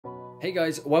Hey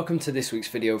guys, welcome to this week's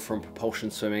video from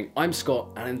Propulsion Swimming. I'm Scott,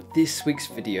 and in this week's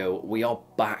video, we are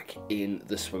back in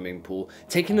the swimming pool,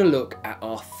 taking a look at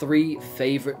our 3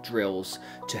 favorite drills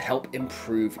to help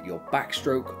improve your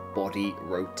backstroke body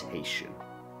rotation.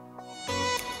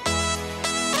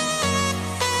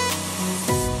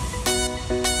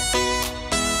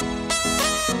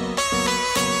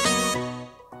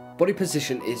 Body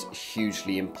position is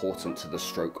hugely important to the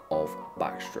stroke of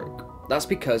backstroke. That's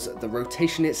because the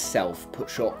rotation itself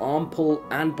puts your arm pull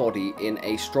and body in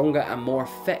a stronger and more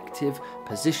effective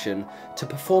position to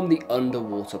perform the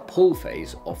underwater pull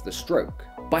phase of the stroke.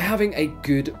 By having a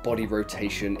good body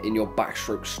rotation in your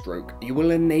backstroke stroke, you will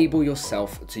enable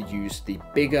yourself to use the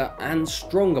bigger and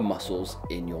stronger muscles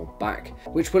in your back,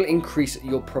 which will increase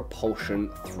your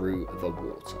propulsion through the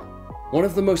water. One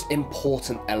of the most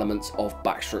important elements of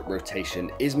backstroke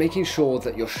rotation is making sure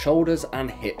that your shoulders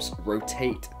and hips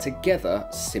rotate together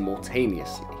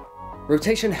simultaneously.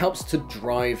 Rotation helps to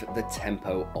drive the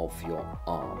tempo of your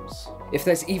arms. If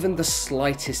there's even the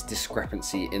slightest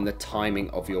discrepancy in the timing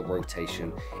of your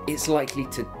rotation, it's likely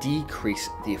to decrease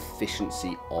the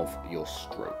efficiency of your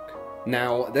stroke.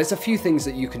 Now, there's a few things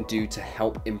that you can do to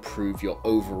help improve your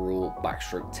overall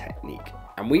backstroke technique.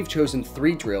 And we've chosen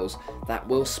 3 drills that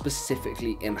will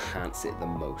specifically enhance it the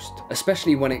most,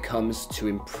 especially when it comes to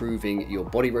improving your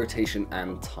body rotation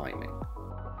and timing.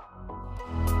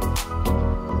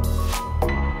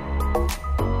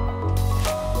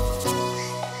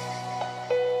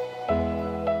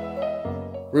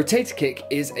 Rotator kick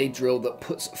is a drill that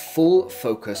puts full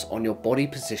focus on your body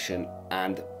position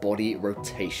and body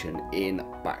rotation in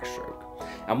backstroke.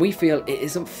 And we feel it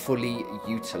isn't fully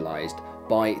utilized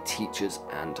by teachers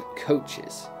and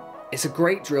coaches. It's a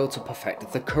great drill to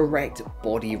perfect the correct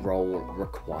body roll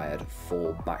required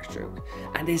for backstroke,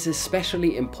 and is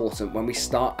especially important when we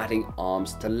start adding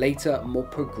arms to later, more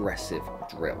progressive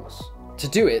drills. To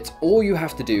do it, all you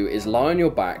have to do is lie on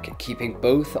your back, keeping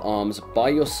both arms by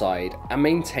your side and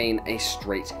maintain a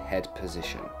straight head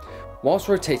position, whilst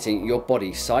rotating your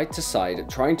body side to side,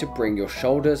 trying to bring your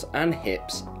shoulders and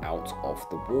hips out of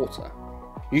the water.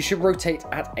 You should rotate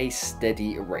at a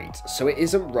steady rate, so it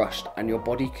isn't rushed and your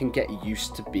body can get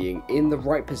used to being in the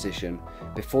right position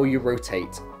before you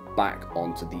rotate back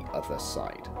onto the other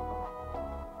side.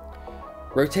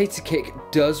 Rotator kick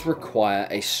does require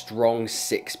a strong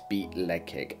 6-beat leg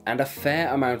kick and a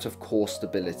fair amount of core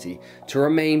stability to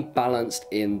remain balanced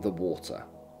in the water.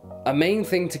 A main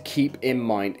thing to keep in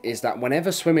mind is that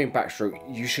whenever swimming backstroke,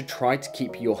 you should try to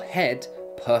keep your head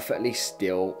perfectly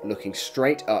still, looking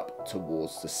straight up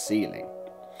towards the ceiling.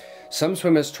 Some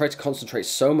swimmers try to concentrate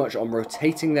so much on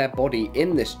rotating their body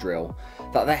in this drill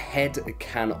that their head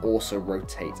can also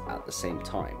rotate at the same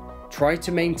time. Try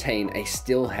to maintain a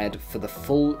still head for the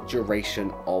full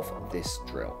duration of this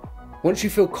drill. Once you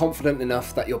feel confident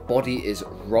enough that your body is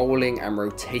rolling and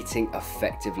rotating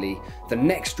effectively, the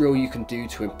next drill you can do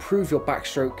to improve your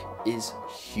backstroke is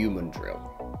human drill.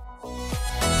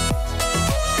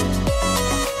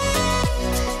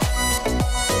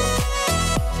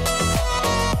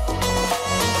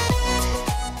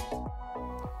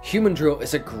 Human drill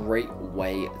is a great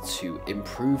way to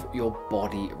improve your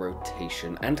body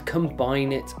rotation and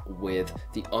combine it with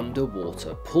the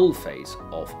underwater pull phase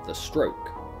of the stroke.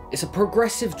 It's a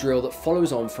progressive drill that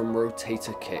follows on from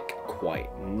rotator kick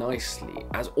quite nicely,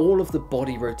 as all of the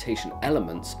body rotation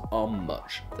elements are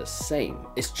much the same.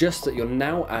 It's just that you're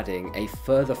now adding a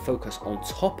further focus on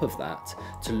top of that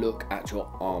to look at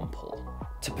your arm pull.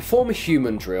 To perform a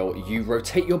human drill, you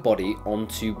rotate your body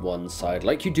onto one side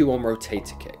like you do on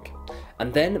rotator kick,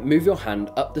 and then move your hand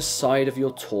up the side of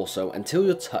your torso until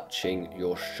you're touching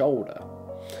your shoulder.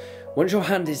 Once your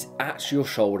hand is at your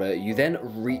shoulder, you then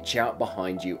reach out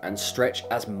behind you and stretch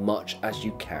as much as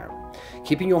you can,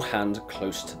 keeping your hand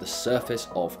close to the surface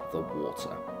of the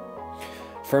water.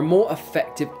 For a more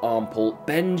effective arm pull,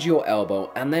 bend your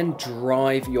elbow and then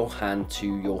drive your hand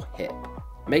to your hip,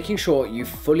 making sure you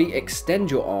fully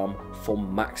extend your arm for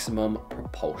maximum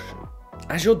propulsion.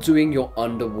 As you're doing your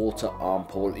underwater arm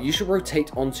pull, you should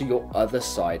rotate onto your other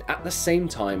side at the same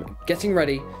time, getting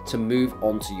ready to move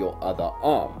onto your other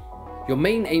arm. Your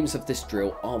main aims of this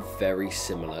drill are very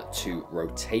similar to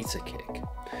rotator kick.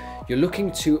 You're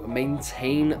looking to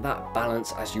maintain that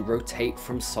balance as you rotate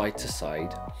from side to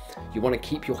side. You want to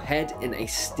keep your head in a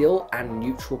still and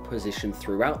neutral position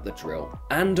throughout the drill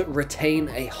and retain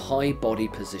a high body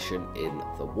position in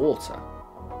the water.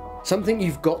 Something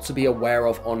you've got to be aware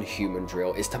of on human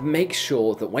drill is to make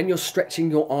sure that when you're stretching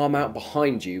your arm out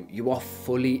behind you, you are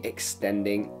fully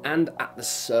extending and at the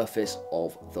surface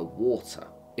of the water.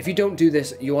 If you don't do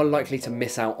this, you are likely to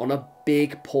miss out on a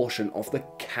big portion of the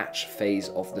catch phase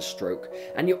of the stroke,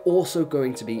 and you're also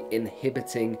going to be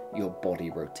inhibiting your body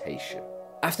rotation.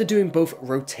 After doing both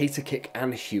rotator kick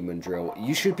and human drill,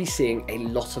 you should be seeing a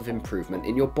lot of improvement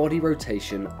in your body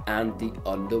rotation and the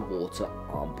underwater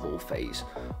arm pull phase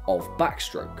of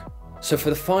backstroke. So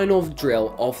for the final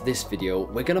drill of this video,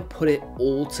 we're going to put it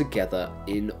all together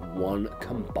in one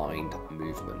combined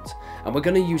movement. And we're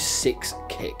going to use 6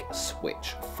 kick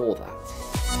switch for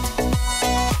that.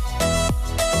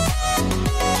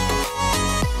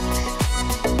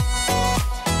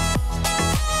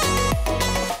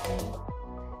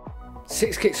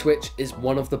 6 kick switch is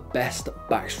one of the best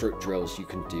backstroke drills you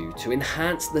can do to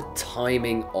enhance the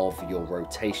timing of your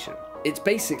rotation. It's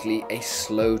basically a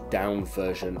slowed down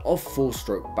version of full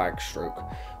stroke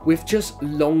backstroke with just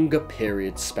longer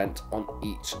periods spent on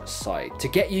each side to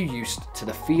get you used to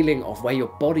the feeling of where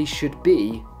your body should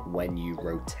be when you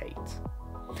rotate.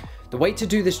 The way to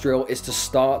do this drill is to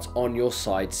start on your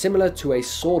side similar to a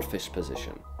swordfish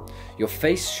position. Your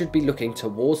face should be looking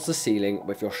towards the ceiling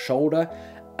with your shoulder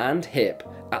and hip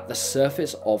at the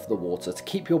surface of the water to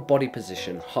keep your body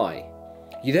position high.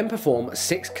 You then perform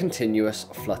 6 continuous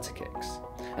flutter kicks,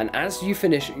 and as you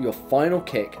finish your final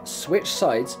kick, switch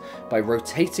sides by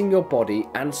rotating your body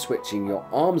and switching your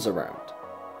arms around.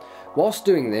 Whilst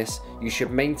doing this, you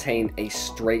should maintain a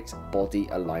straight body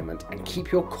alignment and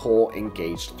keep your core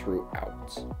engaged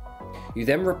throughout. You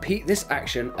then repeat this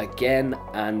action again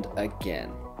and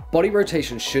again. Body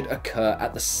rotation should occur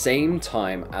at the same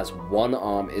time as one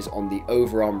arm is on the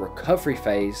overarm recovery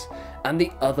phase and the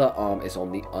other arm is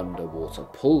on the underwater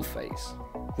pull phase.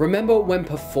 Remember when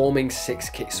performing 6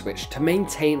 kick switch to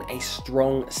maintain a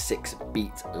strong 6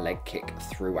 beat leg kick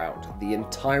throughout the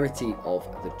entirety of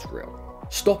the drill.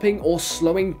 Stopping or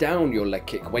slowing down your leg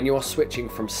kick when you are switching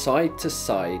from side to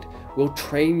side will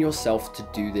train yourself to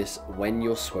do this when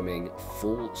you're swimming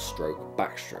full stroke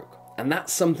backstroke. And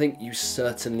that's something you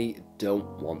certainly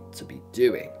don't want to be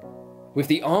doing. With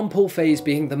the arm pull phase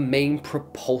being the main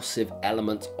propulsive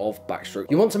element of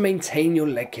backstroke, you want to maintain your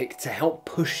leg kick to help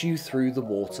push you through the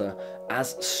water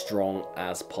as strong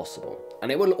as possible. And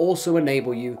it will also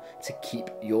enable you to keep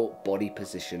your body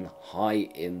position high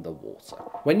in the water.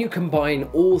 When you combine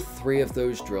all 3 of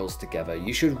those drills together,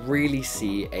 you should really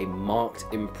see a marked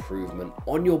improvement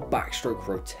on your backstroke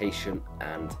rotation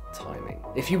and timing.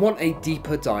 If you want a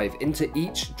deeper dive into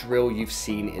each drill you've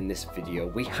seen in this video,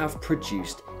 we have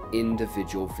produced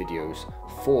individual videos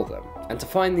for them. And to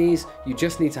find these, you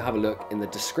just need to have a look in the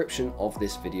description of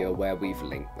this video where we've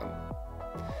linked them.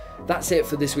 That's it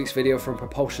for this week's video from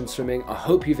Propulsion Swimming. I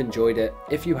hope you've enjoyed it.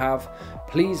 If you have,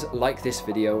 please like this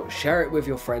video, share it with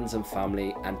your friends and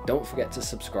family, and don't forget to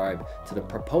subscribe to the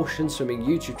Propulsion Swimming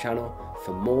YouTube channel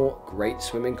for more great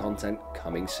swimming content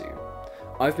coming soon.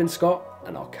 I've been Scott,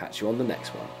 and I'll catch you on the next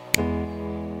one.